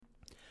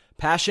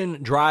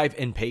Passion, drive,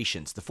 and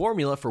patience. The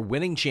formula for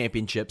winning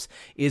championships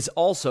is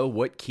also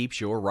what keeps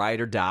your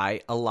ride or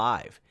die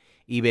alive.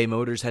 eBay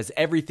Motors has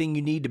everything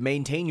you need to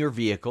maintain your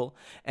vehicle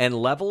and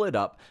level it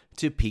up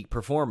to peak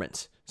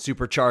performance.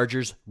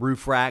 Superchargers,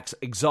 roof racks,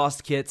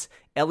 exhaust kits,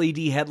 LED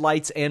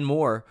headlights, and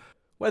more.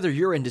 Whether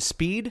you're into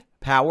speed,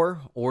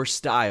 power, or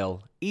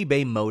style,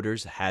 eBay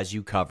Motors has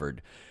you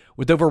covered.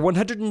 With over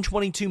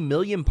 122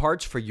 million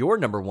parts for your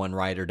number one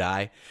ride or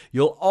die,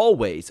 you'll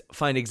always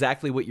find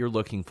exactly what you're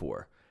looking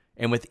for.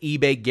 And with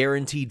eBay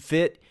Guaranteed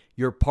Fit,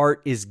 your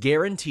part is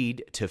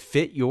guaranteed to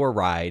fit your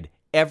ride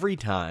every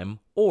time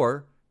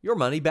or your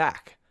money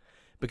back.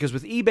 Because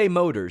with eBay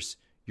Motors,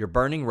 you're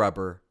burning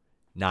rubber,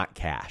 not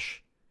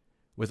cash.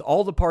 With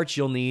all the parts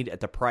you'll need at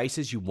the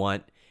prices you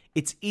want,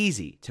 it's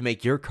easy to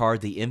make your car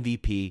the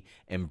MVP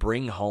and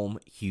bring home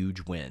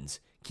huge wins.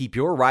 Keep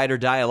your ride or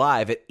die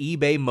alive at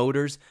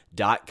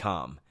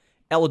ebaymotors.com.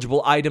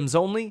 Eligible items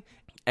only.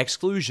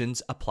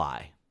 Exclusions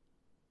apply.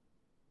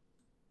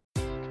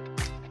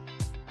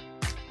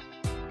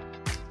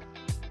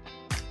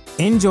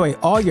 Enjoy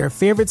all your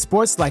favorite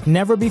sports like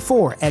never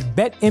before at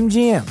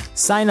BetMGM.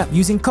 Sign up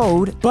using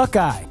code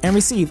Buckeye and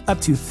receive up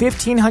to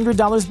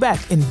 $1,500 back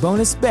in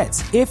bonus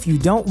bets if you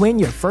don't win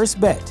your first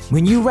bet.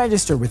 When you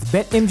register with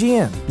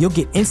BetMGM, you'll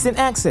get instant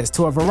access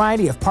to a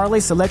variety of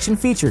parlay selection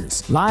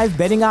features, live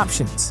betting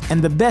options,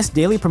 and the best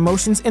daily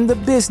promotions in the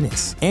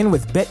business. And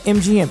with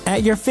BetMGM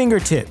at your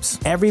fingertips,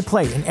 every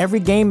play and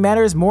every game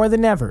matters more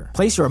than ever.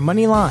 Place your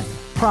money line,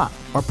 prop,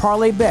 or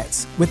parlay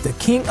bets with the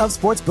king of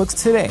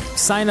sportsbooks today.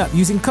 Sign up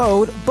using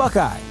code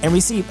Buckeye and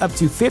receive up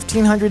to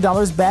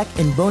 $1,500 back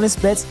in bonus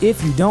bets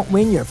if you don't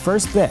win your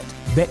first bet.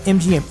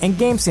 BetMGM and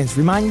GameSense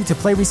remind you to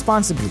play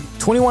responsibly.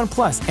 21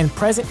 plus and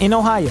present in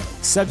Ohio,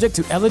 subject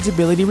to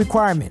eligibility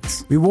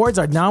requirements. Rewards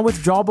are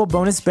non-withdrawable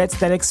bonus bets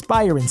that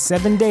expire in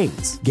 7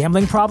 days.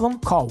 Gambling problem?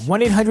 Call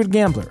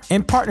 1-800-GAMBLER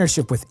in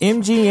partnership with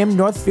MGM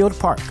Northfield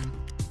Park.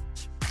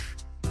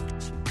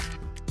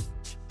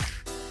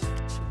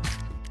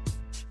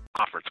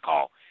 Conference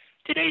call.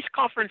 Today's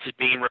conference is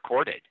being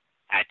recorded.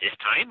 At this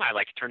time, I'd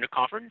like to turn the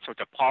conference over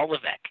to Paul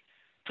Levesque.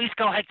 Please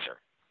go ahead, sir.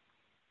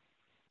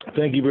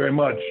 Thank you very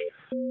much.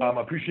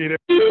 Appreciate it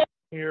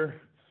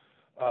here.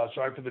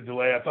 Sorry for the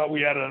delay. I thought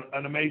we had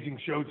an amazing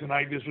show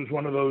tonight. This was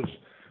one of those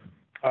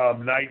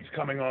nights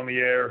coming on the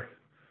air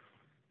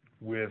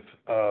with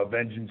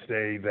Vengeance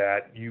Day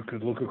that you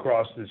could look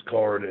across this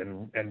card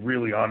and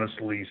really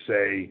honestly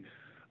say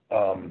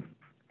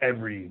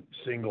every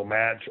single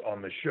match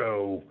on the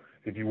show,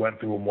 if you went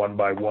through them one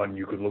by one,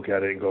 you could look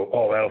at it and go,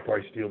 oh, that'll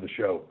probably steal the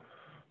show.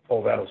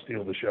 Oh, that'll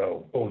steal the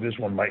show. Oh, this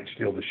one might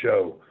steal the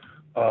show.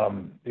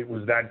 It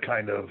was that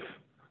kind of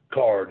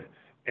card,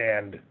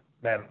 and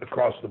man,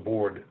 across the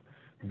board,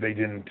 they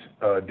didn't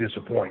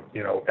disappoint.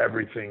 You know,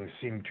 everything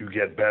seemed to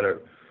get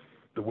better.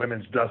 The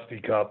Women's Dusty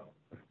Cup,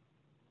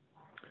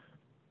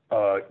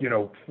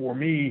 for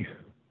me,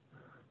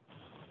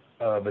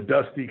 the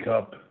Dusty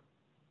Cup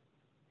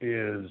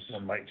is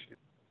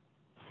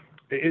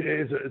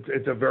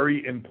it's a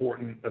very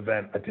important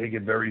event. I take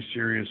it very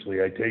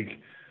seriously. I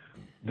take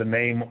the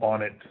name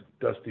on it,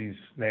 Dusty's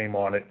name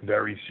on it,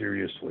 very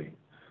seriously.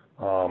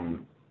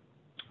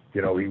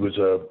 He was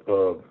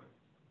a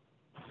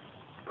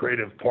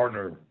creative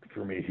partner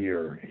for me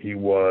here. He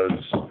was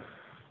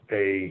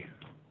a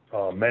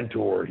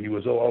mentor. He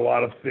was a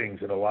lot of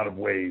things in a lot of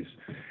ways,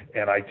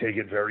 and I take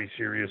it very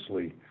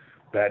seriously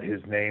that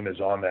his name is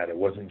on that. It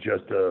wasn't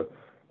just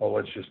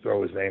let's just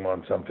throw his name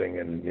on something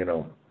and,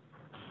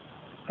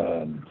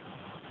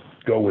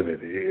 go with it.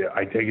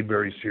 I take it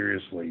very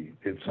seriously.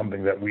 It's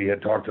something that we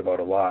had talked about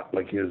a lot,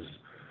 like his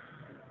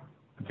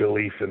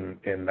belief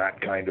in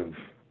that kind of,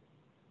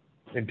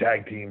 in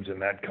tag teams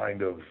and that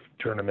kind of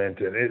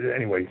tournament. And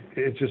anyway,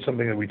 it's just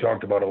something that we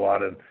talked about a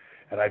lot, and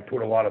I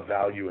put a lot of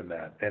value in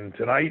that. And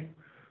tonight,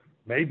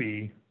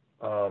 maybe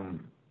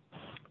one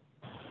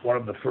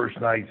of the first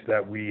nights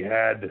that we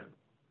had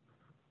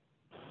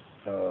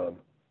 4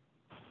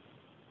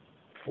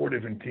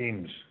 different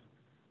teams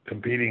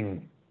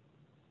competing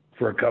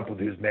for a cup with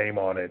his name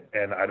on it,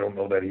 and I don't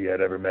know that he had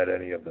ever met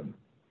any of them.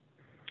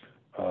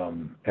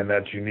 And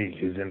that's unique.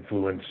 His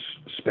influence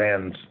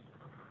spans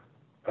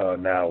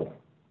now,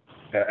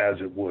 as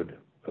it would,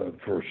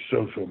 for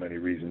so many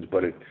reasons.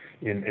 But in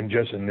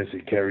this,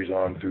 it carries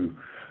on through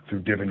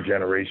different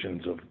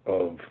generations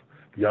of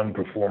young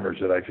performers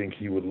that I think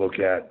he would look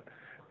at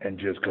and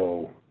just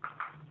go,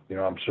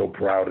 I'm so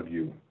proud of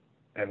you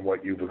and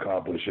what you've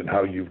accomplished and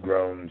how you've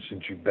grown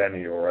since you've been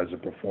here, or as a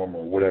performer,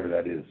 or whatever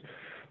that is.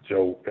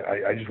 So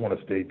I just want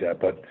to state that.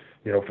 But,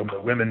 from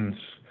the Women's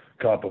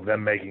Cup, of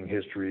them making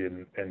history,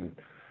 and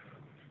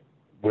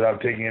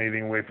without taking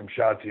anything away from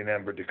Shotzi and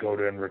Amber,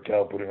 Dakota and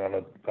Raquel,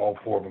 all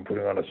 4 of them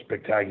putting on a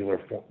spectacular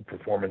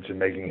performance and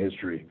making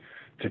history,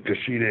 to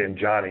Kushida and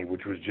Johnny,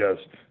 which was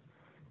just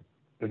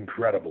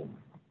incredible,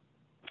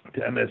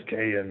 to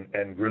MSK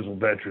and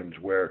Grizzled Veterans,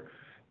 where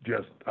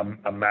just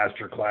a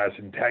master class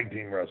in tag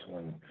team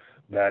wrestling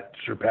that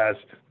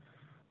surpassed,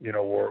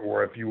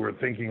 or if you were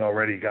thinking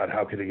already, God,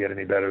 how could it get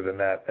any better than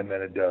that? And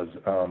then it does.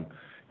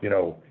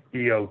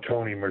 Io,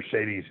 Tony,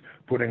 Mercedes,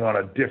 putting on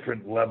a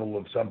different level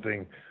of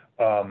something,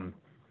 that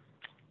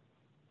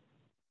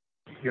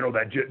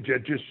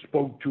just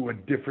spoke to a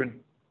different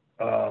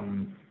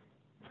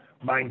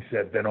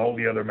mindset than all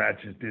the other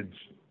matches did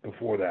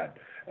before that.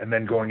 And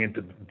then going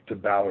into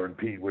Balor and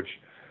Pete, which,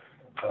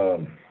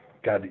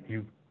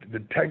 the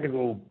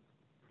technical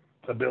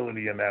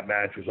ability in that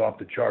match was off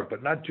the chart,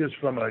 but not just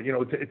from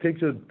it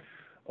takes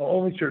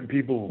only certain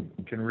people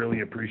can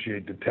really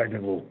appreciate the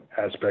technical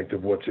aspect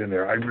of what's in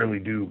there. I really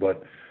do,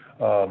 but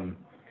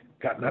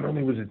not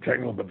only was it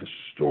technical, but the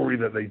story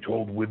that they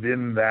told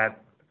within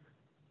that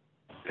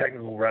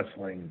technical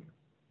wrestling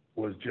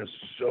was just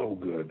so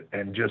good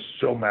and just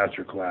so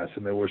masterclass.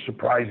 And there were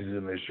surprises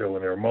in this show,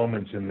 and there were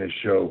moments in this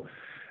show,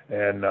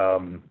 and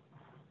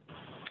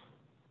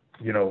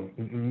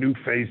new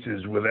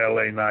faces with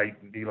LA Knight,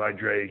 Eli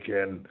Drake,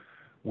 and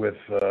with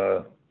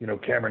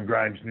Cameron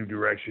Grimes' new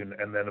direction,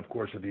 and then of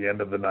course at the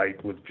end of the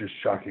night with just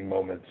shocking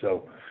moments.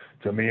 So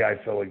to me, I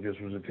felt like this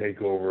was a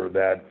takeover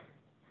that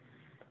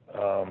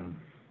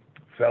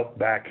felt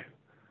back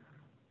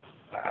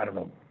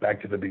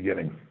to the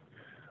beginning,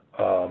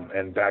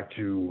 and back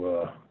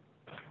to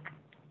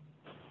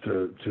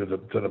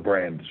the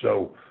brand.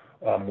 So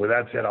with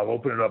that said, I'll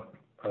open it up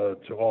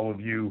to all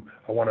of you.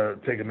 I want to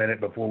take a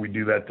minute before we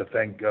do that to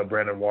thank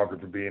Brandon Walker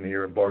for being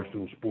here and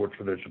Barstool Sports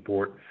for their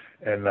support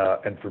and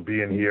for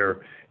being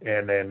here,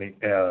 and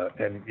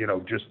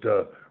just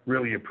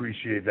really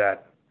appreciate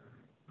that,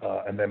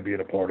 and then being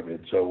a part of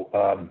it. So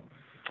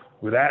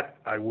with that,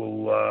 I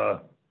will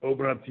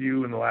open up to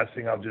you, and the last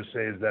thing I'll just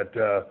say is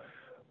that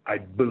I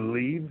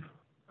believe,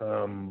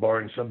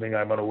 barring something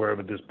I'm unaware of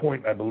at this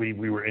point, I believe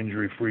we were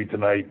injury-free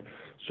tonight.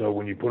 So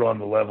when you put on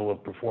the level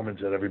of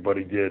performance that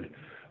everybody did,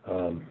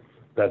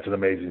 that's an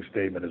amazing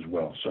statement as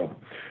well. So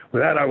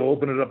with that, I will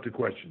open it up to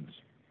questions.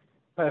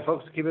 All right,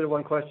 folks, keep it at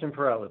one question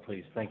per outlet,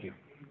 please. Thank you.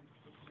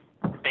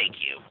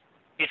 Thank you.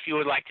 If you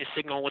would like to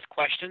signal with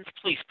questions,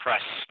 please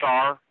press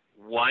 *1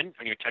 on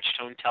your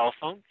touch-tone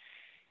telephone.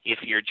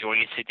 If you're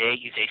joining us today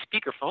using a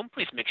speakerphone,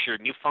 please make sure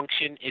mute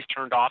function is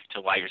turned off to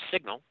allow your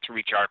signal to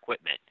reach our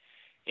equipment.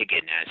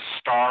 Again, that's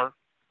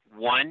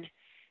 *1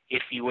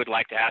 if you would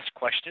like to ask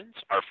questions.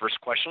 Our first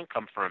question will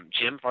come from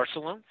Jim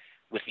Barcelona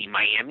with the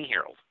Miami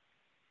Herald.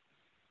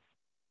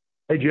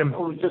 Hey, Jim. It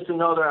was just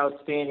another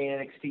outstanding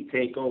NXT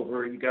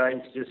takeover. You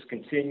guys just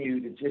continue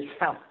to just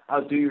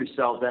outdo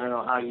yourselves. I don't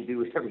know how you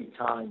do it every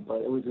time,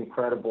 but it was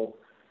incredible.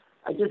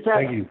 I just have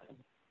Thank you.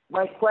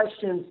 My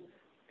questions.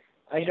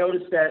 I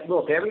noticed that,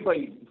 look,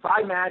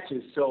 5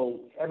 matches, so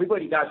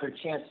everybody got their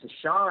chance to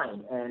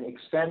shine and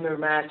extend their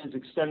matches,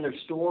 extend their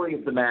story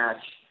of the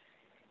match.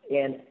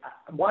 And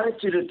I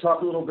wanted you to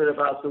talk a little bit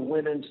about the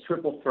women's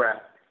triple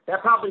threat.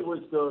 That probably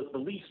was the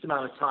least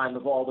amount of time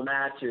of all the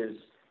matches.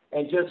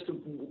 And just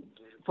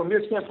from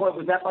your standpoint,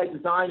 was that by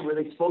design? Were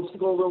they supposed to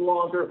go a little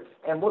longer?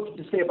 And what did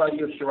you say about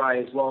Io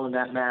Shirai as well in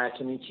that match?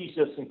 I mean, she's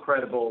just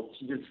incredible.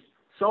 She does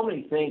so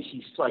many things.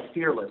 She's like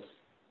fearless.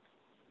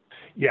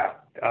 Yeah.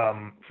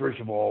 First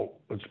of all,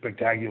 a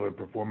spectacular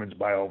performance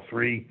by all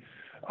three.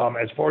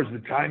 As far as the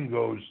time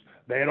goes,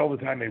 they had all the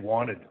time they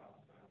wanted.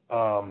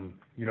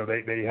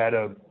 They had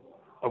a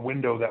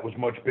window that was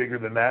much bigger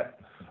than that.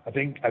 I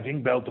think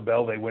bell to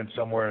bell they went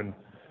somewhere in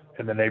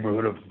the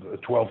neighborhood of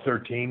 12,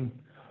 13.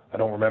 I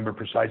don't remember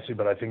precisely,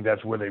 but I think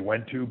that's where they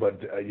went to.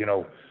 But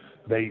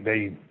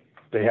they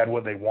had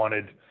what they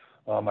wanted.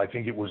 I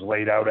think it was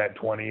laid out at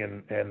 20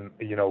 and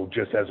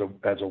just as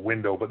a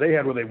window. But they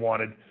had what they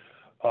wanted.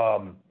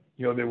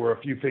 There were a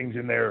few things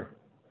in there.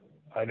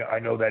 I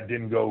know that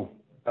didn't go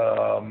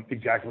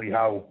exactly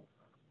how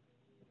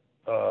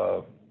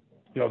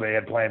they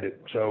had planned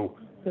it. So,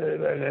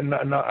 and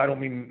I don't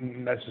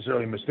mean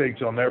necessarily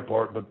mistakes on their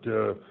part, but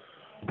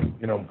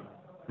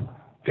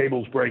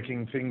tables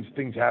breaking,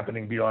 things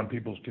happening beyond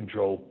people's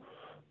control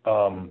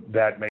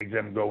that make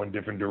them go in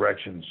different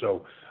directions.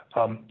 So,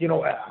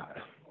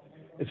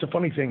 it's a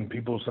funny thing.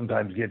 People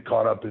sometimes get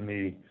caught up in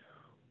the,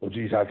 well,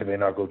 geez, how can they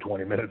not go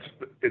 20 minutes?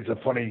 It's a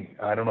funny,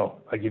 I don't know.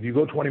 Like if you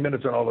go 20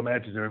 minutes on all the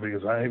matches, everybody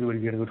goes,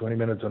 everybody's going to go 20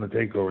 minutes on the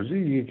takeovers.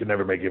 You can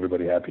never make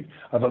everybody happy.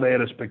 I thought they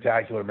had a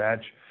spectacular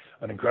match,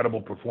 an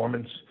incredible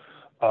performance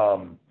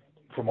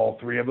from all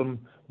three of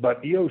them.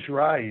 But Io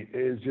Shirai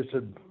is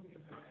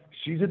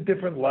she's a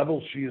different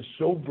level. She is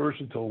so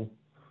versatile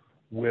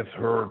with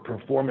her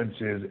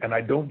performances, and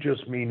I don't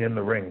just mean in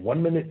the ring.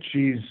 1 minute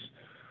she's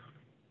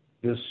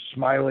this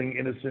smiling,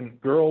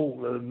 innocent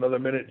girl. Another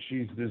minute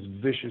she's this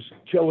vicious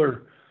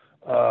killer.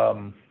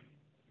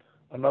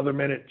 Another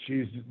minute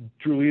she's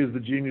truly is the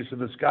genius of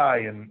the sky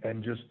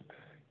and just,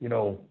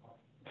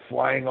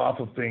 flying off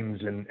of things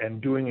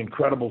and doing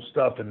incredible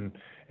stuff. And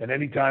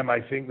anytime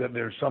I think that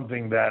there's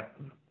something that,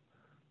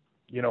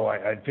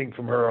 I think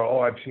from her,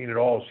 I've seen it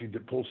all. She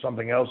pulls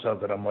something else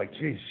out that I'm like,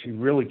 geez, she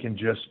really can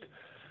just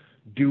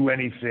do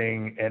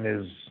anything and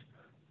is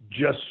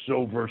just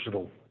so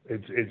versatile.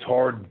 It's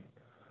hard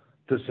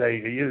to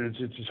say.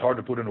 It's just hard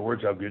to put into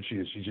words how good she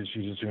is. She's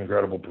just an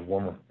incredible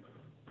performer.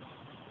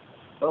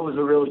 That was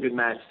a really good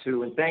match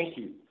too, and thank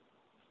you.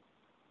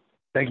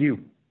 Thank you.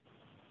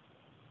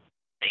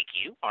 Thank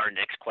you. Our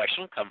next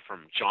question will come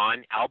from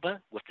John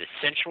Alba with the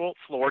Central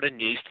Florida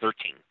News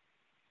 13.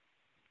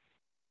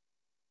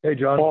 Hey,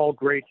 John. Paul,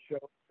 great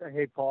show.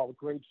 Hey, Paul,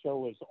 great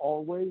show as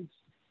always.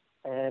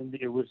 And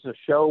it was a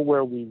show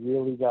where we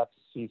really got to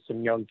see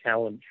some young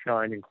talent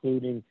shine,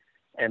 including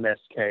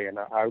MSK. And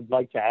I would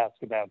like to ask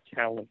about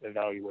talent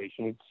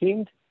evaluation. It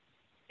seemed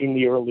in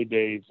the early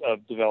days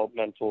of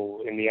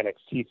developmental in the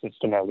NXT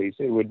system, at least,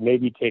 it would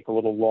maybe take a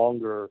little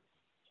longer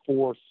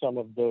for some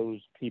of those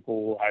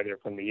people, either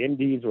from the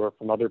indies or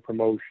from other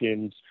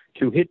promotions,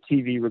 to hit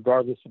TV,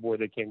 regardless of where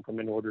they came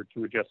from, in order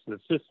to adjust to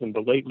the system.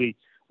 But lately,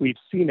 we've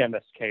seen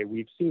MSK,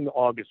 we've seen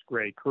August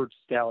Gray, Kurt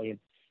Stallion,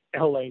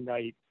 LA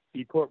Knight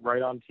be put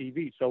right on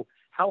TV. So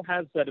how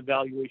has that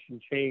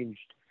evaluation changed?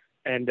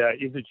 And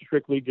is it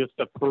strictly just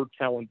a per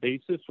talent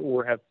basis,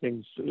 or have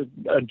things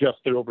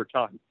adjusted over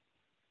time?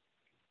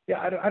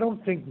 Yeah, I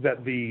don't think that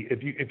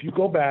if you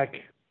go back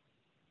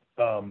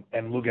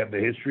and look at the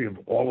history of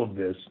all of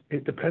this,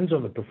 it depends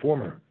on the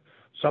performer.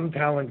 Some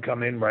talent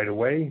come in right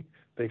away,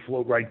 they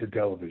float right to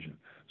television.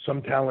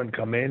 Some talent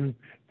come in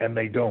and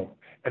they don't.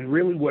 And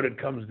really what it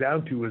comes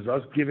down to is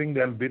us giving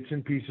them bits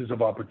and pieces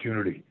of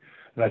opportunity.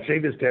 And I say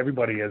this to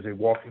everybody as they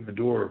walk in the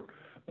door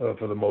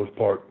for the most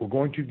part. We're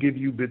going to give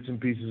you bits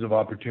and pieces of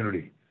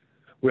opportunity.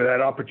 Where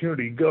that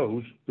opportunity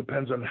goes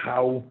depends on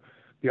how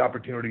the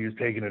opportunity is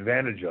taken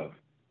advantage of.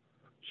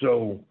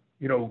 So,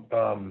 you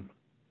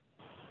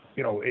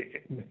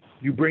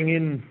bring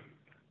in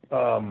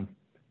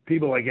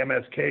people like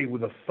MSK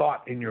with a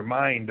thought in your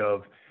mind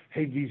of,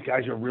 hey, these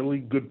guys are really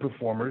good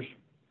performers,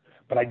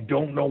 but I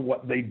don't know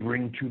what they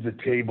bring to the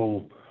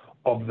table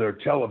of their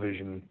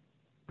television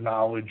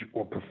knowledge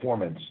or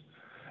performance.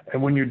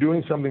 And when you're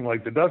doing something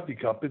like the Dusty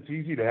Cup, it's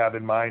easy to have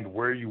in mind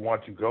where you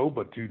want to go,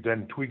 but to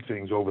then tweak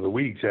things over the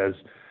weeks as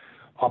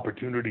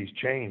opportunities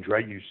change,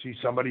 right? You see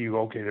somebody, you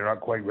go, okay, they're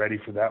not quite ready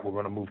for that, we're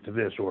going to move to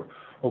this, or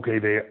okay,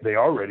 they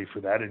are ready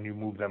for that, and you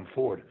move them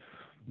forward.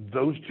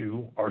 Those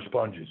two are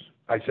sponges.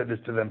 I said this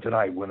to them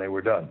tonight when they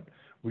were done.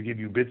 We give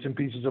you bits and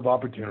pieces of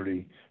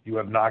opportunity. You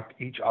have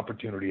knocked each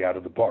opportunity out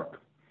of the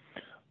park.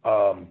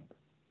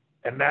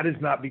 And that is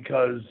not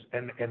because,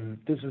 and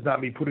this is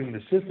not me putting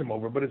the system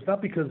over, but it's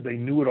not because they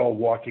knew it all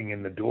walking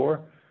in the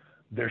door.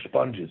 They're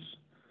sponges.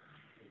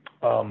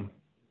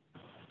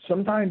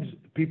 Sometimes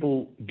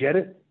people get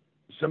it,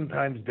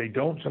 sometimes they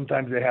don't,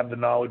 sometimes they have the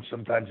knowledge,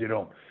 sometimes they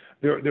don't.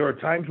 There are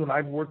times when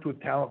I've worked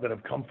with talent that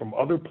have come from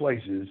other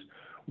places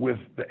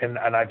and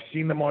I've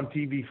seen them on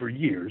TV for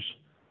years,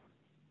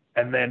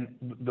 and then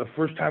the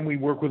first time we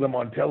work with them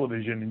on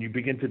television and you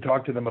begin to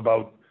talk to them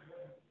about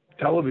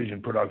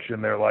television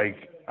production, they're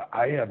like,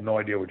 I have no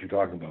idea what you're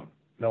talking about.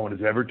 No one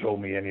has ever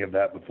told me any of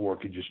that before.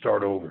 Could you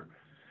start over?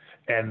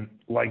 And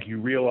like you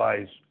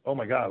realize, oh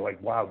my God,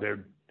 like, wow,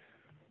 there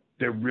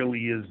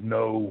really is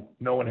no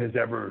one has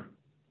ever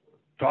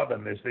taught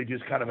them this. They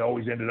just kind of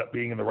always ended up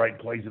being in the right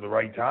place at the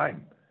right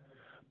time.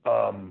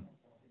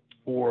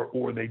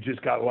 Or they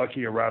just got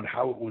lucky around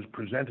how it was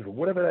presented, or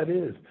whatever that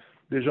is.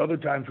 There's other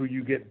times where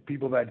you get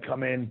people that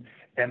come in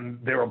and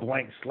they're a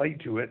blank slate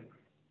to it,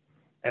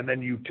 and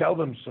then you tell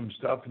them some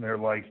stuff and they're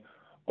like,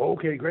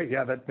 okay, great,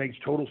 yeah, that makes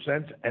total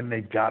sense, and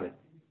they've got it,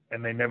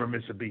 and they never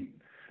miss a beat.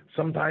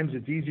 Sometimes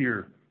it's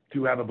easier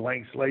to have a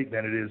blank slate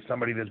than it is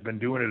somebody that's been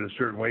doing it a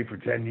certain way for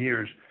 10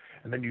 years,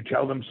 and then you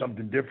tell them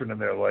something different and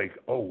they're like,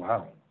 oh,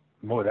 wow,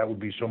 boy, that would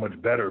be so much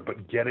better.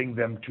 But getting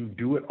them to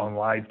do it on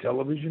live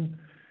television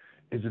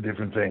is a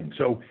different thing.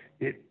 So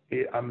it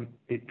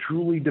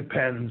truly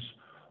depends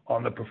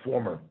on the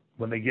performer.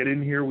 When they get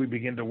in here, we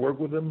begin to work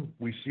with them.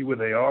 We see where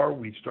they are.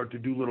 We start to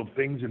do little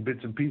things and bits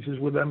and pieces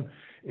with them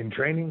in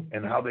training,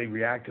 and how they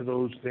react to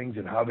those things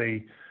and how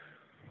they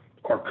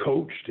are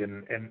coached,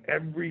 and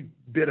every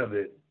bit of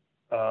it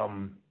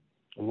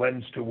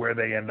lends to where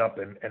they end up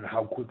and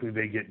how quickly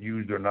they get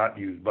used or not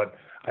used. But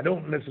I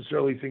don't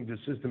necessarily think the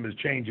system has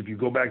changed. If you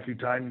go back through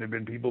time, there have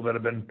been people that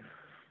have been,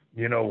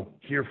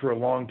 here for a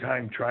long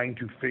time trying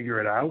to figure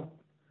it out.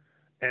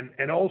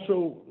 And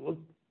also, look,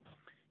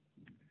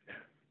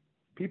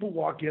 people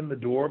walk in the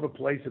door of a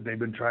place that they've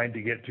been trying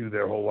to get to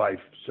their whole life,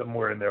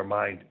 somewhere in their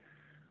mind.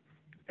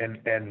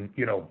 And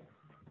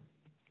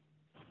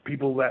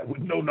people that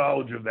with no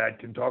knowledge of that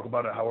can talk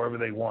about it however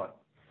they want.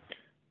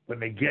 When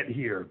they get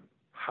here,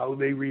 how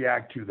they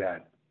react to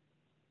that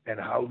and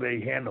how they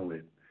handle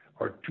it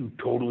are two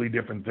totally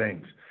different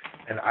things.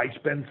 And I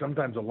spend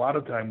sometimes a lot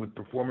of time with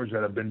performers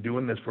that have been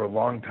doing this for a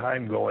long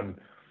time going,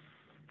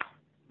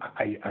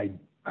 I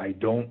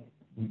don't,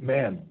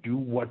 man, do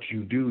what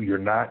you do. You're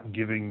not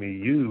giving me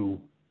you.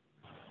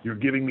 You're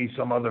giving me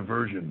some other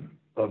version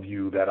of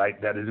you that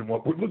isn't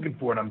what we're looking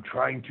for, and I'm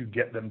trying to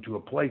get them to a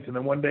place. And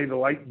then one day the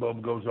light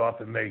bulb goes off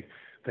and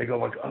they go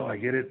like, oh, I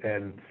get it,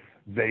 and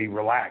they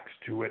relax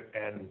to it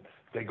and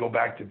they go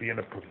back to being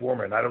a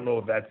performer. And I don't know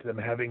if that's them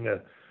having a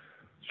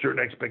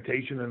certain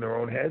expectation in their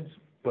own heads,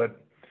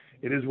 but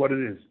it is what it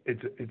is.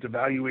 It's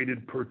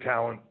evaluated per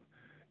talent,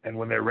 and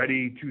when they're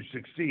ready to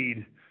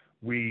succeed,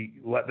 we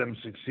let them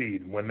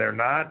succeed. When they're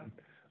not,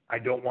 I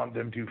don't want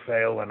them to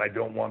fail, and I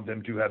don't want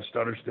them to have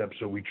stutter steps,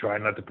 so we try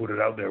not to put it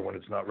out there when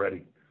it's not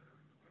ready.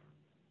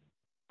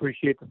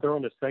 Appreciate the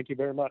thoroughness. Thank you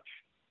very much.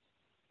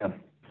 Yeah.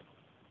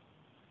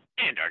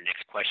 And our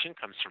next question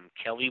comes from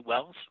Kelly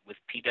Wells with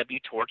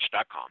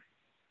pwtorch.com.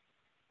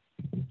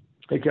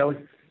 Hey, Kelly.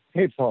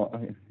 Hey, Paul.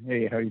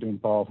 Hey, how you doing,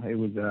 Paul? It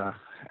was a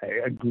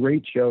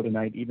great show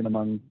tonight, even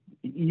on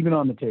the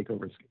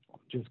takeover schedule.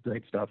 Just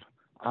great stuff.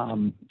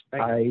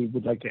 I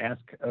would like to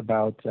ask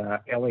about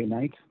LA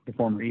Knight, the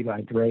former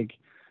Eli Drake.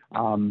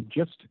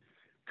 Just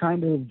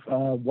kind of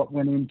what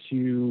went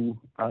into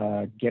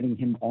getting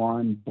him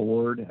on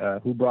board,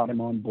 who brought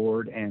him on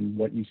board, and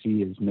what you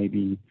see as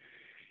maybe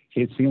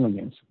his ceiling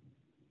is.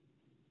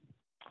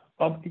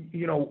 I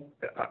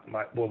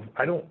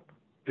don't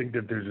think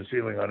that there's a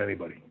ceiling on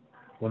anybody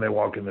when they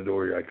walk in the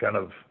door. I kind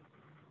of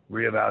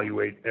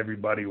reevaluate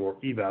everybody or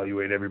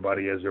evaluate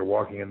everybody as they're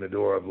walking in the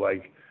door of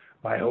like,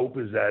 my hope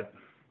is that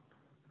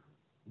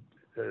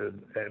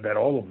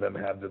all of them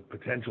have the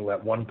potential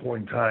at one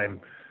point in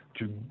time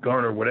to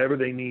garner whatever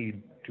they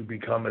need to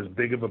become as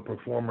big of a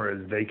performer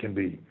as they can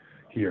be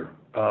here.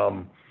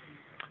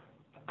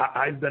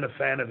 I've been a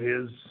fan of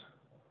his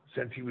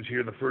since he was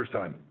here the first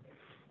time.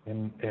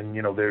 And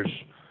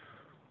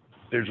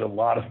there's a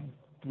lot of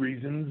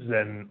reasons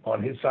and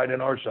on his side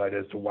and our side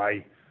as to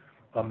why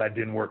that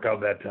didn't work out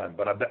that time.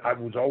 But I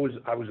was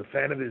a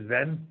fan of his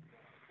then.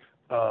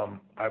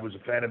 I was a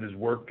fan of his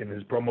work and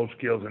his promo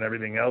skills and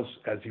everything else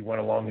as he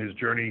went along his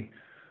journey.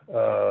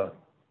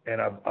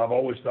 And I've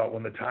always thought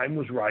when the time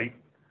was right,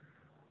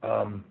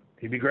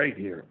 he'd be great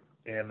here.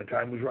 And the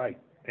time was right.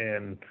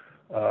 And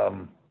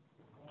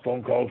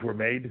phone calls were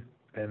made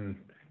and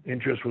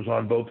interest was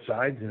on both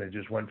sides, and it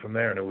just went from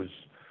there, and it was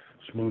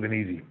smooth and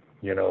easy.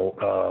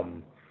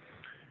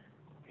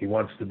 He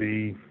wants to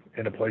be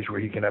in a place where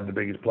he can have the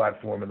biggest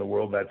platform in the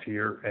world. That's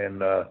here,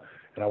 and I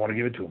want to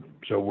give it to him.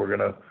 So we're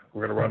gonna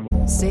run.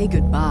 Say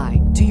goodbye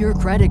to your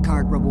credit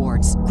card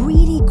rewards.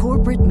 Greedy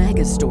corporate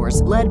mega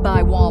stores, led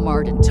by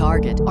Walmart and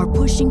Target, are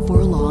pushing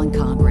for a law in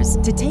Congress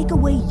to take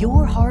away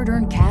your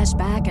hard-earned cash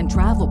back and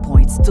travel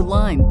points to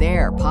line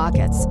their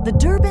pockets. The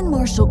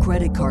Durbin-Marshall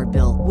credit card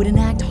bill would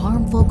enact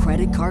harmful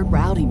credit card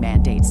routing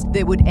mandates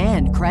that would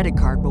end credit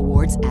card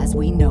rewards as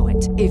we know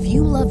it. If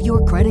you love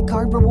your credit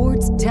card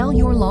rewards, tell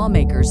your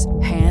lawmakers,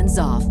 hands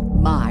off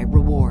my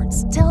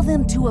rewards. Tell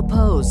them to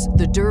oppose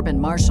the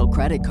Durbin-Marshall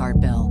credit card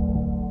bill.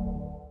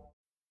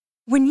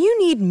 When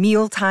you need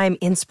mealtime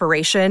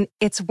inspiration,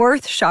 it's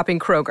worth shopping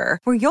Kroger,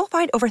 where you'll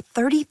find over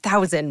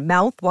 30,000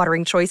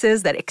 mouth-watering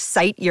choices that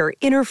excite your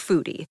inner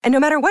foodie. And no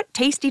matter what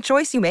tasty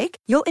choice you make,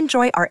 you'll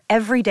enjoy our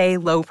everyday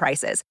low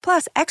prices,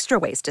 plus extra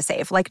ways to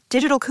save, like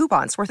digital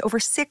coupons worth over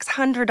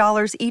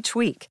 $600 each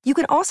week. You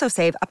can also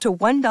save up to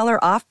 $1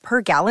 off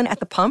per gallon at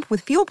the pump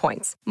with fuel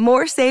points.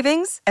 More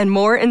savings and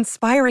more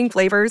inspiring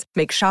flavors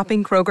make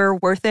shopping Kroger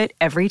worth it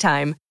every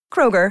time.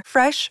 Kroger,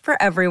 fresh for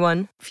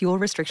everyone. Fuel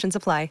restrictions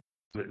apply.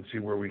 And see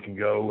where we can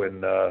go,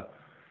 and there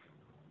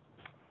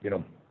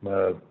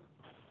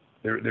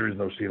is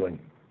no ceiling.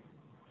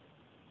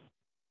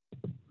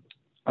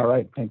 All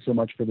right, thanks so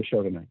much for the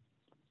show tonight.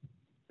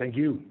 Thank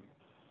you.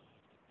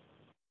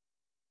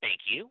 Thank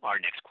you. Our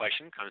next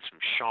question comes from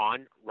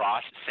Sean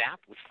Ross Sapp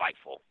with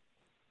Fightful.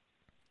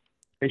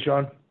 Hey,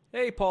 Sean.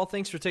 Hey, Paul.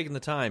 Thanks for taking the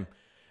time.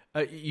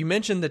 You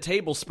mentioned the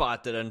table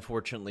spot that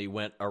unfortunately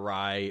went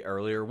awry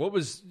earlier. What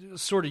was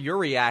sort of your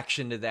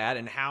reaction to that,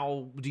 and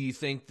how do you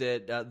think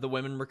that the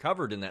women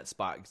recovered in that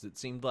spot? Because it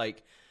seemed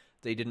like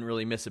they didn't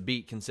really miss a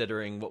beat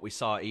considering what we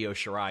saw Io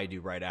Shirai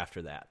do right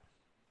after that.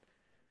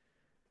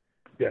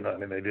 Yeah, no, I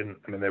mean, they didn't.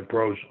 I mean, they're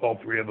pros. All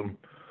three of them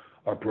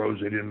are pros.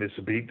 They didn't miss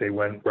a beat. They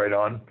went right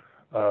on.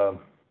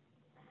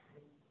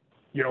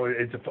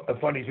 It's a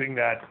funny thing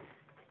that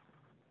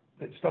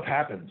stuff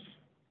happens,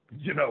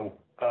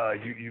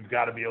 You've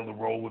got to be able to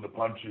roll with the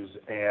punches,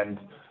 and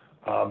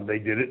they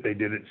did it. They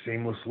did it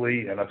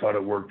seamlessly, and I thought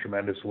it worked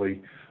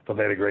tremendously. But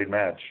they had a great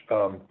match.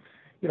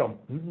 No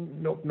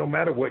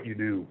matter what you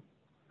do,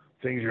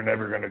 things are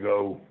never going to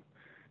go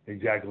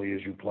exactly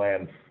as you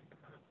plan,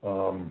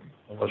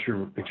 unless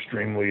you're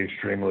extremely,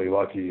 extremely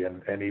lucky.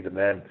 And even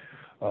then,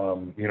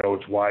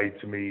 it's why,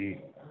 to me,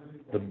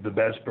 the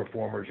best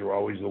performers are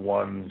always the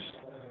ones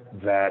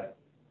that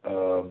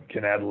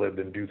can ad-lib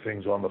and do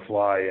things on the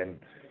fly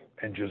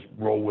and just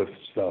roll with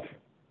stuff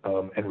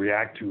and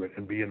react to it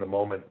and be in the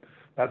moment.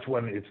 That's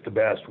when it's the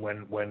best,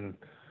 when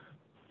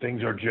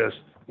things are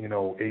just,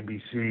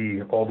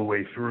 ABC all the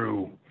way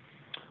through.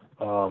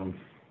 And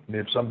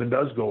if something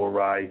does go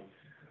awry,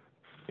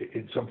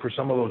 for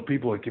some of those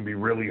people, it can be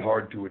really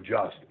hard to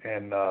adjust.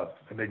 And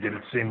they did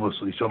it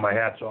seamlessly. So my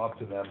hat's off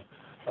to them.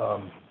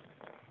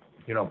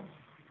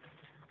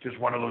 Just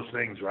one of those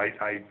things, right?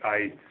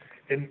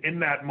 In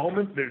that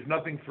moment, there's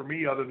nothing for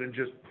me other than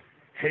just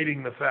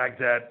hating the fact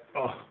that,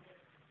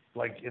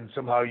 and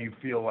somehow you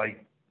feel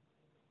like,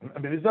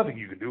 there's nothing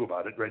you can do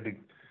about it, right?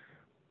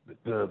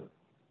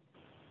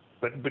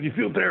 But you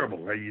feel terrible,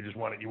 right? You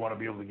want to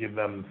be able to give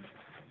them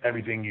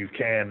everything you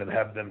can and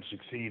have them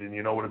succeed, and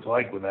you know what it's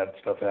like when that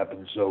stuff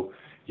happens. So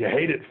you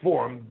hate it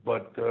for them,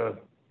 but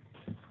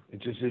it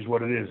just is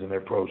what it is, and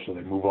they're pros, so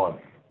they move on.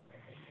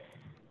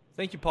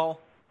 Thank you, Paul.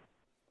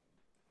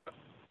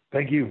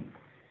 Thank you.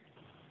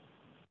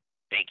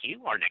 Thank you.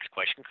 Our next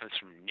question comes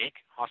from Nick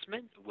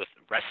Hossman with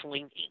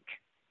Wrestling Inc.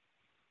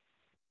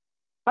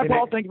 Hi,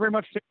 Paul. Thank you very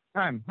much for taking the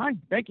time. Hi.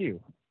 Thank you.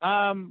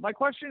 My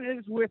question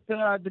is with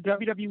the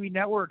WWE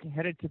Network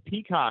headed to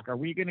Peacock, are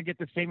we going to get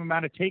the same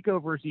amount of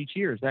takeovers each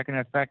year? Is that going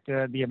to affect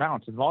the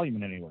amounts and volume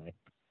in any way?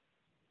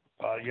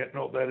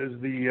 No, that is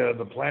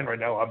the plan right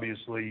now.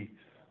 Obviously,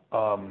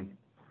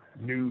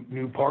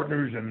 new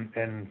partners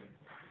and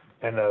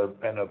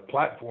a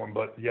platform,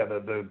 but yeah,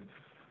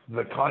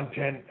 the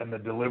content and the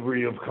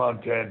delivery of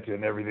content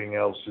and everything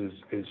else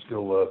is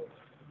still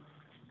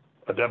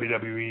a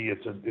WWE.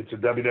 It's a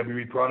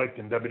WWE product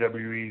and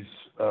WWE's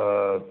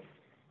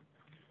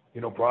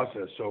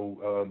process.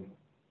 So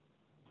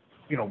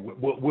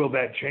will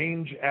that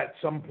change at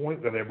some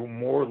point? Are they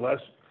more or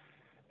less?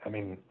 I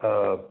mean,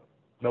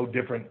 no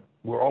different.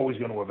 We're always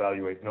going to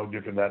evaluate no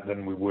different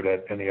than we would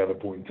at any other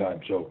point in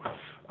time. So,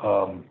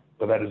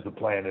 but that is the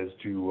plan, is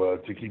to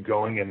keep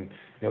going. And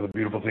the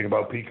beautiful thing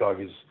about Peacock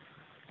is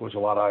there's a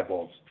lot of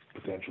eyeballs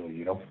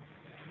potentially.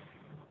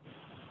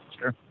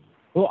 Sure.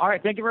 Well, all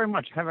right. Thank you very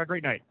much. Have a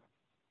great night.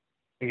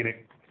 Thank you,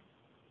 Nick.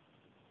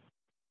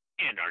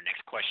 And our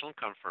next question will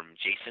come from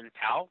Jason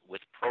Powell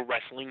with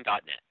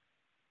ProWrestling.net.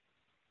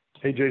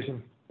 Hey,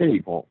 Jason. Hey,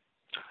 Paul.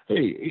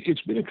 Hey,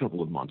 it's been a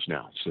couple of months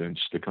now since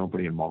the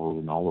company and Mauro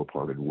Ranallo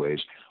parted ways.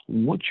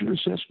 What's your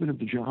assessment of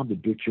the job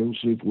that Vic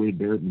Joseph, Wade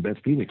Barrett, and Beth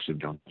Phoenix have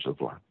done so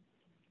far?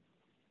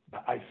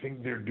 I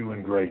think they're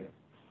doing great.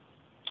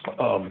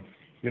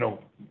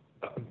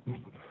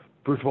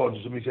 First of all,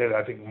 just let me say that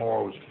I think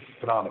Mauro is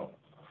phenomenal.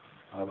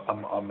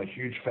 I'm a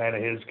huge fan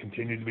of his,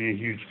 continue to be a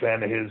huge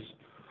fan of his.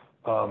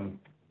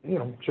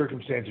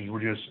 Circumstances were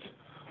just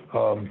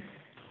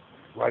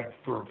right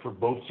for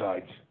both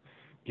sides,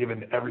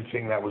 given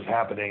everything that was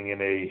happening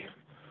in a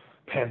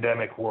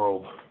pandemic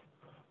world,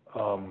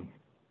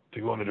 to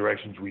go in the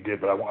directions we did.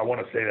 But I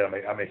want to say that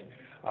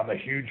I'm a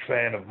huge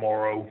fan of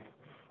Mauro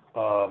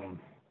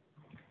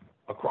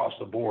across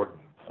the board,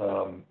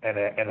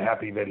 and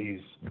happy that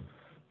he's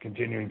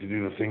continuing to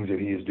do the things that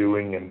he is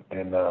doing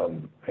and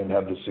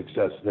have the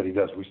success that he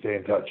does. We stay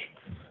in touch,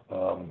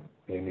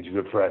 and he's a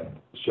good friend.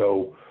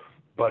 So,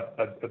 but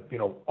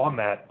on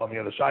the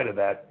other side of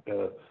that,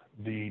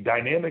 the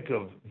dynamic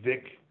of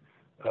Vic,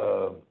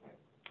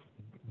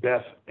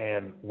 Beth,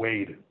 and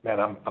Wade, man,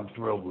 I'm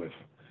thrilled with.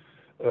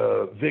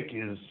 Vic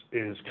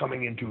is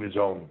coming into his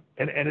own,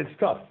 and it's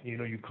tough.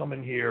 You come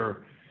in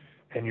here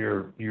and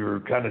you're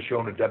kind of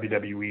shown a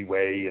WWE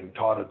way and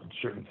taught a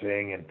certain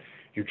thing, and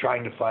you're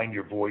trying to find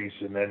your voice,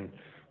 and then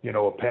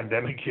a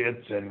pandemic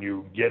hits and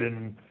you get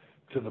into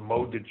the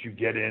mode that you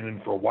get in,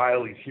 and for a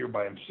while he's here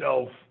by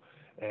himself,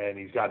 and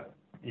he's got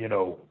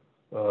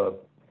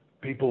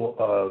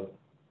people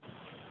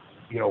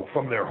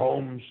from their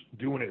homes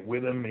doing it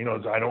with him.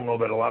 I don't know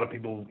that a lot of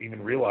people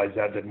even realize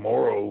that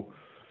Mauro,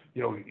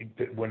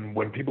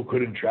 when people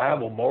couldn't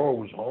travel, Mauro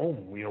was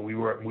home. We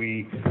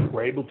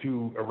were able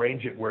to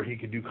arrange it where he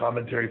could do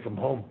commentary from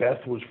home.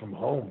 Beth was from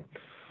home.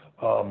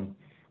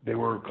 They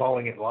were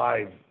calling it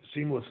live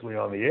seamlessly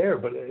on the air,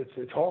 but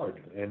it's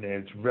hard and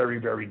it's very,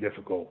 very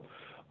difficult.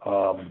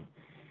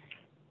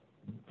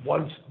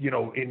 Once,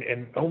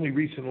 and only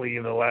recently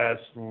in the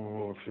last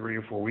 3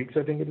 or 4 weeks,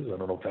 I think it is. I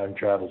don't know, time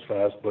travels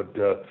fast, but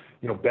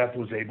Beth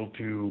was able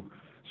to,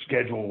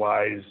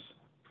 schedule-wise,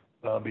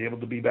 be able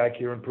to be back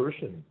here in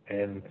person.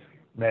 And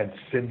man,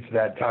 since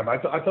that time, I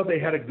thought they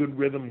had a good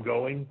rhythm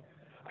going.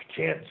 I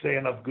can't say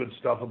enough good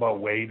stuff about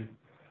Wade.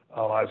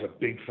 I was a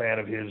big fan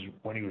of his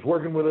when he was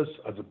working with us.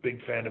 I was a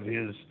big fan of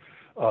his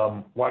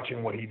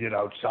watching what he did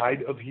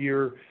outside of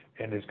here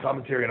and his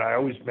commentary. And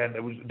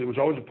there was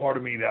always a part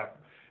of me that,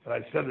 and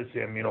I said this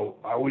to him,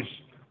 I always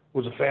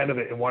was a fan of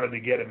it and wanted to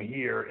get him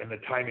here, and the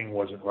timing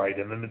wasn't right.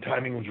 And then the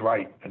timing was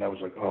right, and I was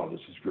like, oh,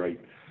 this is great.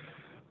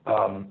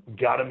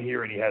 Got him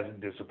here, and he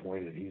hasn't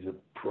disappointed. He's a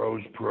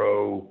pro's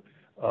pro.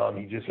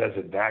 He just has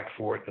a knack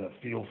for it and a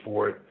feel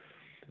for it.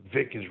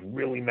 Vic is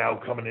really now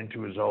coming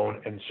into his own,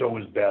 and so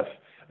is Beth,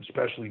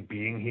 especially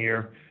being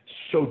here.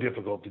 So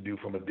difficult to do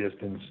from a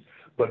distance.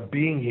 But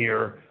being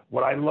here,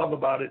 what I love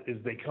about it is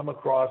they come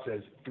across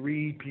as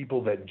three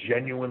people that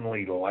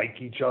genuinely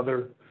like each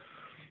other,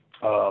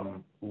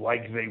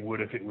 like they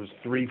would if it was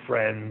three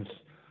friends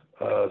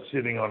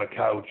sitting on a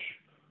couch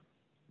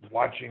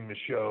watching the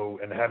show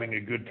and having a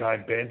good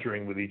time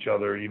bantering with each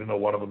other, even though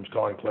one of them's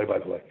calling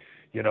play-by-play.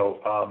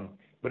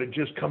 But it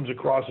just comes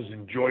across as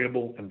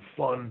enjoyable and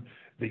fun.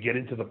 They get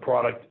into the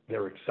product.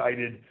 They're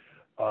excited.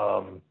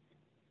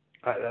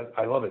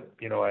 I love it.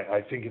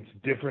 I think it's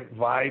a different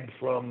vibe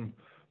from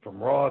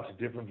Raw. It's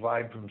a different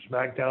vibe from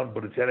SmackDown,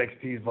 but it's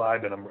NXT's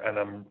vibe,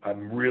 and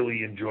I'm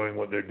really enjoying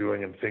what they're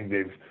doing and think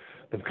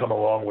they've come a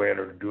long way and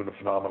are doing a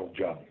phenomenal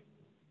job.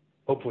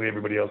 Hopefully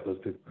everybody else does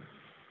too.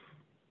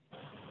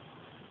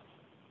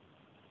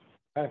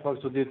 All right,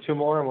 folks, we'll do two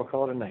more and we'll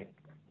call it a night.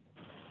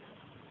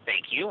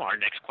 Thank you. Our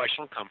next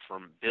question will come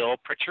from Bill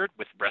Pritchard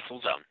with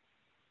WrestleZone.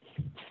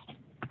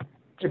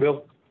 Hey,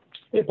 Bill.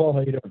 Hey, Paul.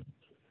 How you doing?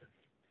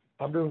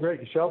 I'm doing great.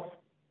 Yourself?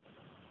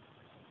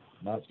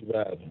 Not too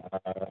bad.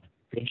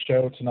 Good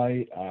show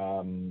tonight.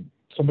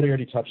 Somebody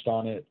already touched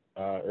on it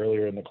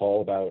earlier in the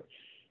call about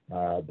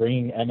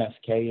bringing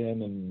MSK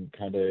in and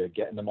kind of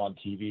getting them on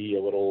TV a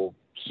little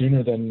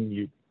sooner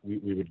than we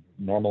would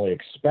normally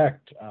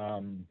expect.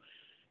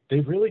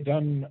 They've really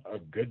done a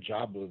good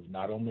job of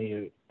not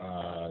only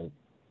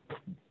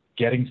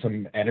getting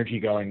some energy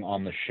going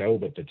on the show,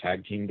 but the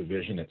tag team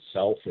division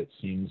itself. It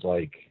seems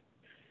like,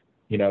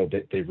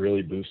 that they've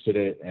really boosted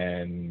it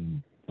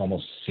and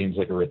almost seems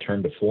like a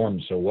return to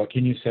form. So what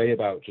can you say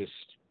about just,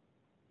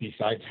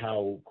 besides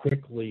how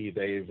quickly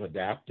they've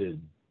adapted,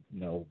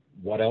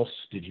 what else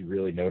did you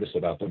really notice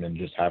about them and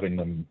just having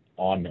them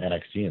on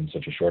NXT in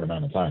such a short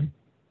amount of time?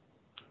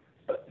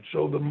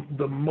 So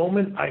the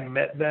moment I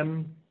met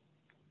them,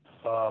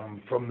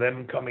 from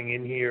them coming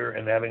in here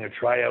and having a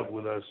tryout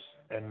with us,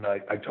 and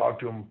I talked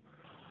to them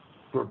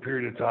for a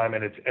period of time,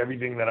 and it's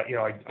everything that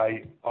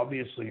I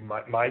obviously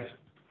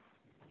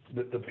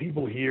the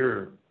people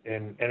here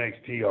in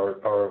NXT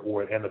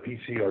and the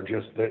PC are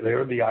just,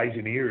 they're the eyes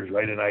and ears,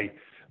 right? And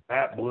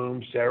Matt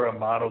Bloom, Sarah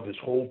Amato, this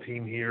whole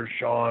team here,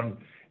 Sean,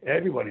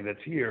 everybody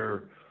that's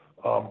here,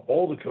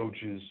 all the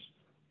coaches,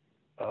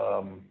 I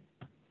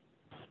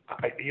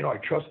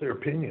trust their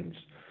opinions.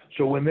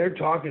 So when they're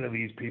talking to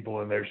these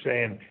people and they're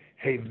saying,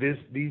 hey,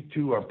 these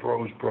two are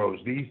pros,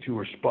 these two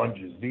are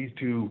sponges, these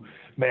two,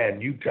 man,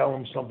 you tell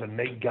them something,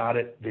 they got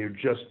it.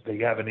 They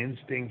have an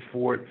instinct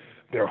for it.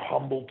 They're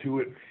humble to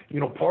it.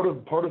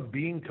 Part of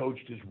being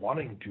coached is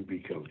wanting to be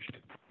coached.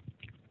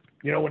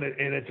 And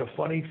it's a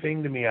funny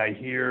thing to me. I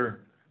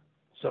hear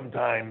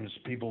sometimes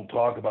people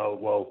talk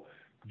about, well,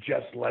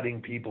 just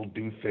letting people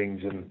do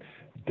things and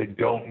they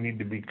don't need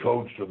to be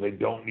coached, or they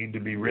don't need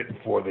to be written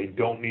for, they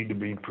don't need to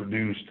be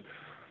produced.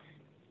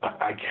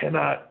 I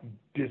cannot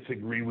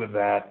disagree with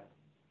that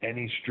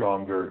any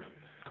stronger.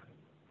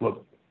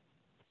 Look,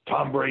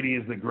 Tom Brady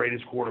is the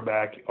greatest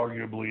quarterback,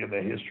 arguably, in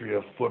the history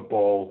of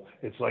football.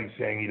 It's like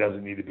saying he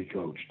doesn't need to be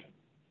coached.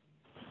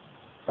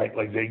 Right?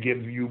 Like, they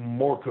give you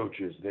more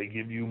coaches. They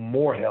give you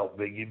more help.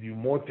 They give you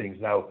more things.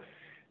 Now,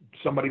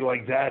 somebody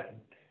like that,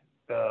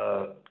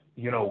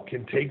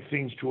 can take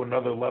things to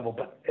another level,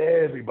 but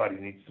everybody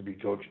needs to be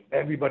coached.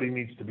 Everybody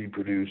needs to be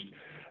produced.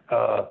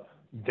 To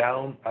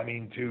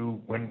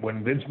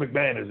when Vince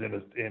McMahon is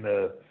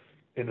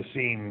in a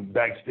scene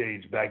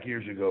backstage back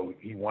years ago,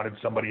 he wanted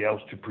somebody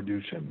else to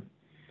produce him,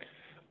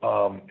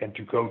 and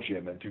to coach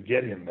him and to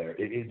get him there.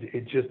 It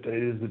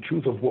is the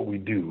truth of what we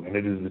do, and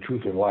it is the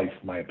truth of life,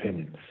 my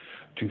opinion.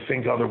 To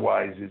think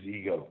otherwise is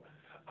ego.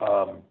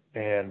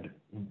 And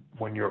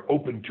when you're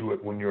open to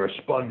it, when you're a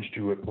sponge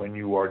to it, when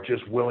you are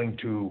just willing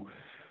to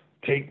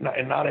take,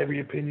 and not every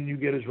opinion you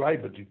get is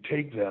right, but to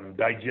take them,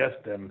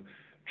 digest them,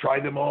 try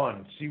them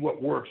on, see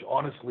what works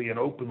honestly and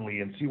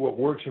openly, and see what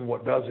works and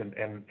what doesn't.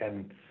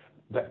 And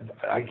that,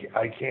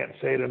 I can't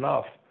say it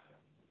enough.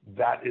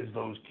 That is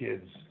those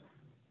kids.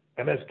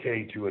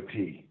 MSK to a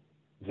T.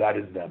 That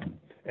is them.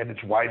 And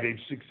it's why they've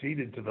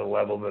succeeded to the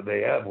level that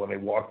they have. When they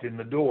walked in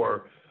the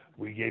door,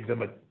 we gave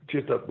them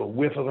just a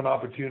whiff of an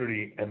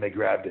opportunity, and they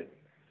grabbed it.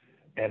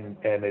 And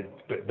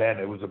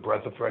it was a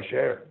breath of fresh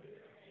air.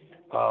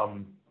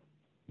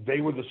 They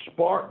were the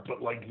spark, but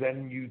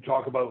then you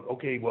talk about,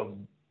 okay, well,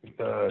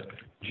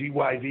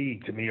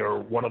 GYV to me are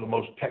one of the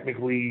most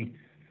technically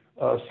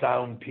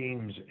sound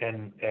teams,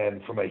 and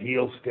from a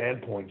heel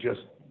standpoint,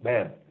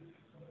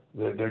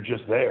 they're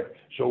just there.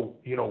 So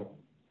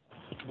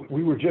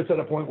we were just at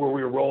a point where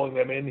we were rolling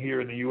them in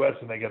here in the U.S.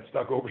 and they got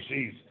stuck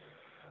overseas.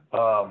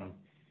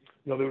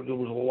 There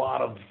was a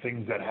lot of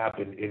things that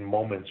happened in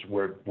moments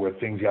where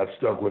things got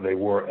stuck where they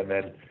were, and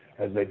then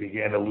as they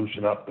began to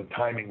loosen up, the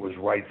timing was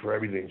right for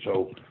everything.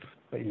 So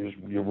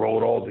you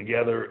roll it all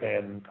together,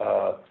 and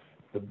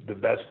the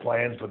best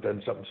plans, but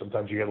then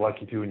sometimes you get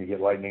lucky too, and you get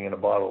lightning in a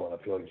bottle, and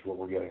I feel like it's what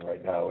we're getting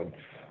right now. And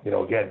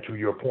again, to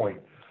your point,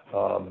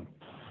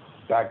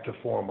 back to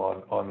form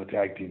on the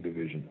tag team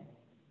division.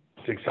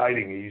 It's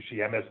exciting. You see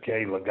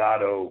MSK,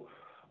 Legado,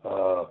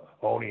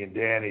 Oni and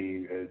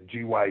Danny,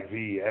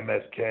 GYV,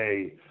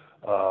 MSK.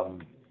 I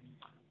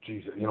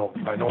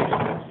know.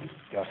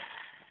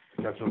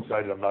 I got so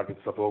excited I'm knocking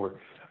stuff over.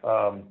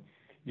 Man,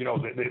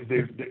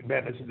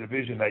 it's a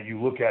division that you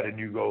look at and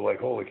you go like,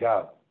 holy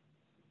cow.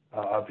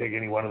 I'll take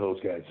any one of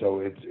those guys. So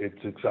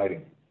it's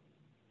exciting.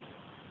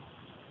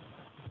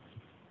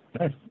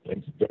 Nice.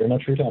 Thanks very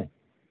much for your time.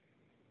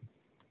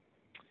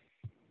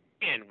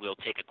 And we'll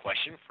take a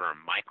question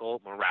from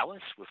Michael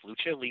Morales with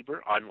Lucha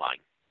Libre Online.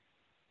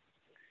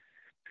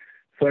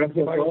 First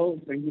of all,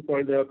 thank you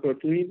for the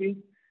opportunity,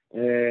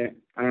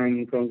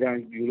 and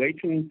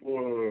congratulations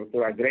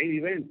for a great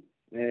event.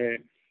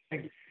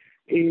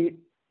 In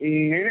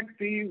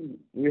NXT,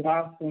 we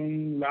have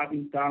some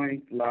Latin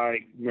talent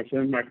like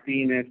Mercedes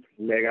Martinez,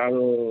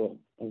 Legado,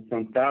 and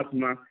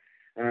Fantasma,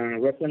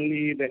 and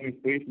recently the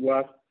increase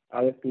was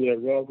added to the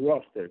Raw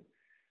roster.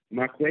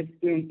 My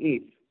question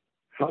is,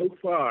 how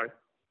far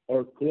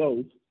or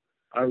close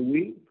are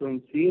we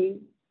from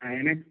seeing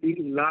an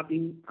NXT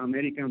Latin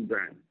American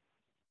brand?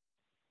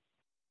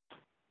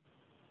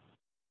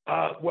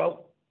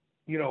 Well,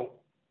 you know,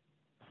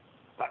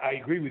 I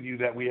agree with you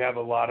that we have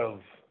a lot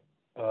of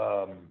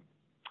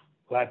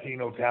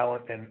Latino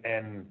talent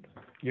and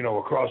you know,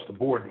 across the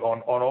board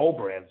on all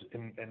brands.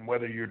 And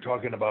whether you're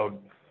talking about,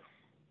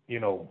 you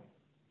know,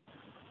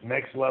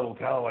 next level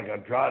talent like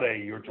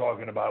Andrade, you're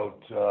talking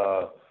about,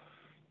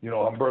 you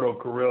know,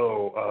 Humberto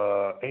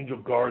Carrillo, Angel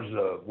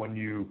Garza. When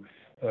you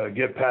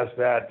get past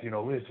that, you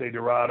know, Lince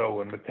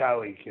Dorado and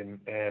Metallic and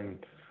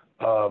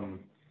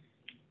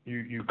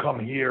you come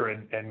here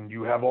and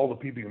you have all the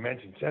people you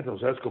mentioned,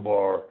 Santos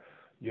Escobar,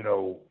 you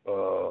know,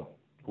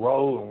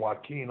 Raul and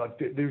Joaquin. Like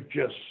there's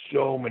just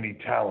so many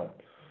talent.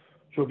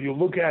 So if you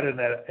look at it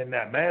in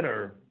that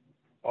manner,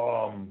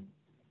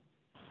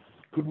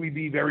 could we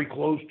be very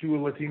close to a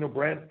Latino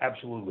brand?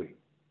 Absolutely.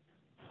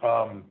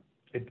 But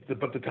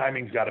the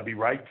timing's got to be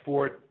right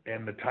for it,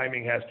 and the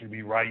timing has to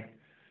be right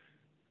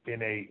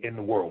in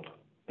the world.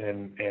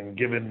 And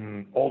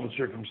given all the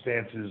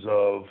circumstances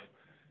of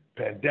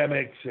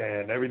pandemics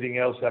and everything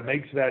else, that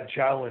makes that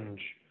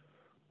challenge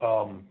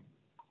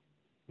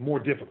more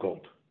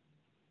difficult.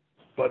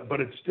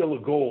 But it's still a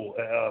goal.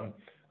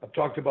 I've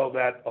talked about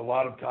that a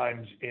lot of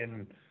times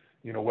in,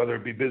 you know, whether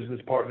it be business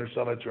partner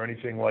summits or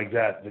anything like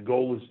that. The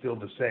goal is still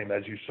the same,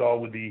 as you saw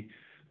with the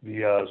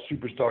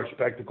Superstar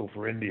Spectacle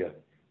for India.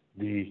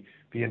 The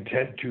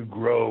intent to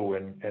grow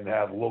and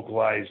have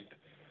localized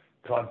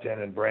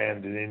content and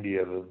brand in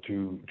India,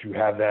 to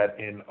have that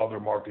in other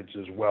markets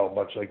as well,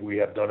 much like we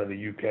have done in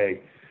the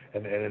UK.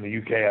 And in the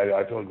UK,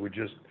 I feel like we're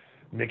just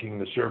nicking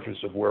the surface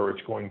of where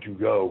it's going to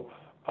go.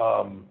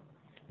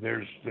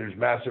 There's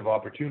massive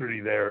opportunity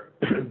there.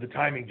 The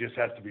timing just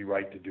has to be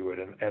right to do it,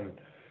 and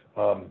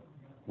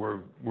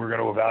we're going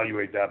to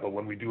evaluate that. But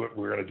when we do it,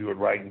 we're going to do it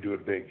right and do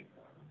it big.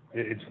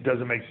 It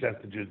doesn't make sense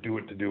to just do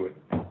it to do it.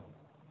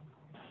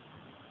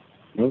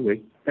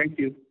 Okay, thank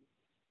you.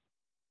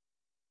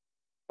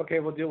 Okay,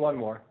 we'll do one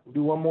more. We'll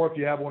do one more if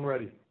you have one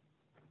ready.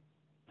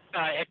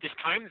 At this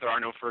time, there are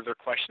no further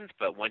questions,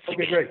 but once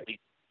Okay, again, great.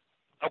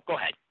 Oh, go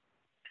ahead.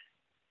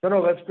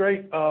 No, that's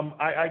great.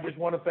 I just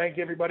want to thank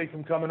everybody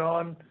from coming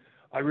on.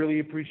 I really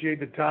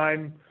appreciate the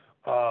time.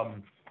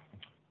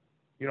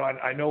 You know,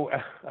 I know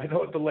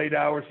at the late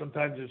hour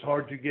sometimes it's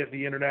hard to get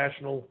the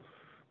international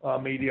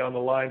media on the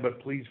line,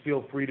 but please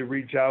feel free to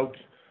reach out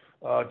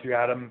to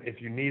Adam if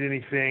you need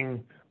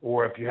anything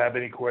or if you have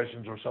any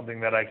questions or something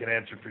that I can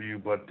answer for you.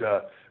 But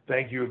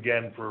thank you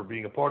again for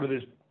being a part of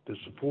this, the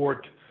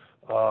support,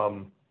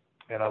 and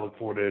I look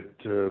forward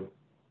to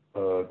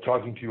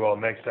talking to you all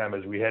next time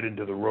as we head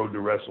into the road to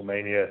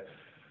WrestleMania,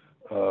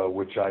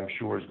 which I'm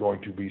sure is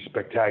going to be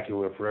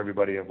spectacular for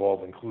everybody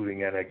involved, including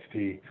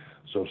NXT.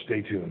 So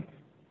stay tuned.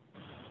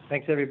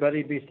 Thanks,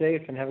 everybody. Be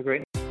safe and have a great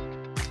night.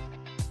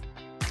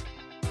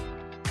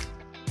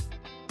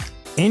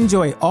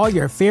 Enjoy all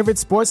your favorite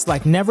sports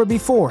like never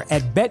before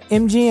at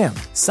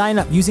BetMGM. Sign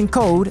up using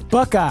code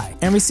Buckeye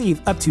and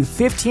receive up to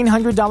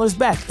 $1,500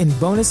 back in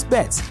bonus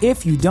bets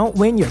if you don't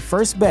win your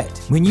first bet.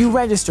 When you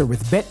register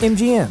with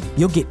BetMGM,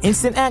 you'll get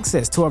instant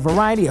access to a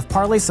variety of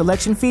parlay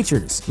selection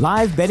features,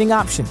 live betting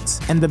options,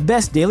 and the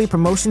best daily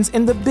promotions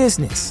in the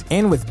business.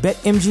 And with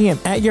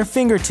BetMGM at your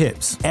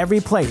fingertips,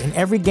 every play and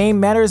every game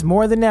matters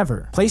more than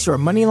ever. Place your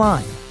money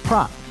line,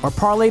 prop, or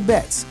parlay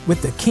bets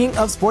with the king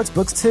of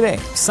sportsbooks today.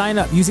 Sign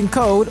up using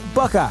code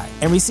Buckeye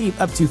and receive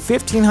up to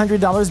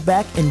 $1,500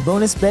 back in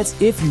bonus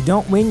bets if you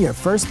don't win your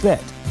first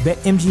bet.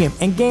 BetMGM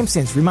and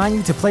GameSense remind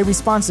you to play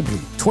responsibly.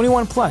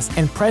 21 plus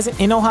and present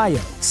in Ohio,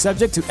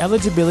 subject to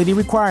eligibility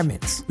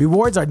requirements.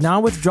 Rewards are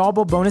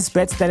non-withdrawable bonus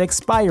bets that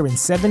expire in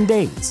 7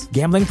 days.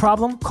 Gambling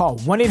problem? Call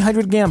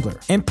 1-800-GAMBLER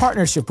in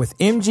partnership with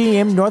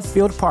MGM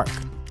Northfield Park.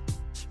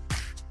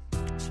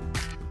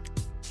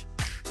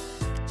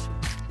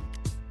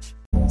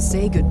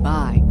 Say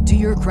goodbye to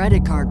your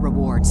credit card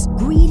rewards.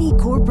 Greedy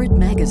corporate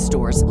mega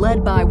stores,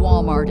 led by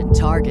Walmart and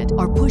Target,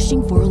 are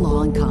pushing for a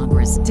law in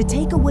Congress to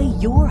take away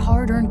your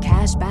hard-earned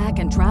cash back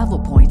and travel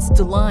points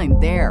to line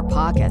their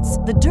pockets.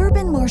 The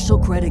Durbin-Marshall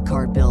credit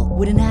card bill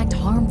would enact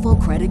harmful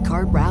credit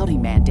card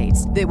routing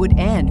mandates that would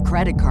end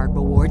credit card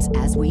rewards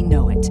as we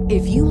know it.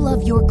 If you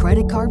love your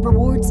credit card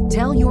rewards,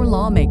 tell your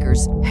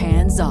lawmakers,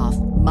 hands off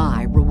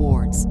my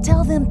rewards.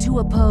 Tell them to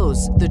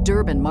oppose the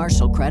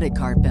Durbin-Marshall credit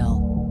card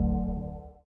bill.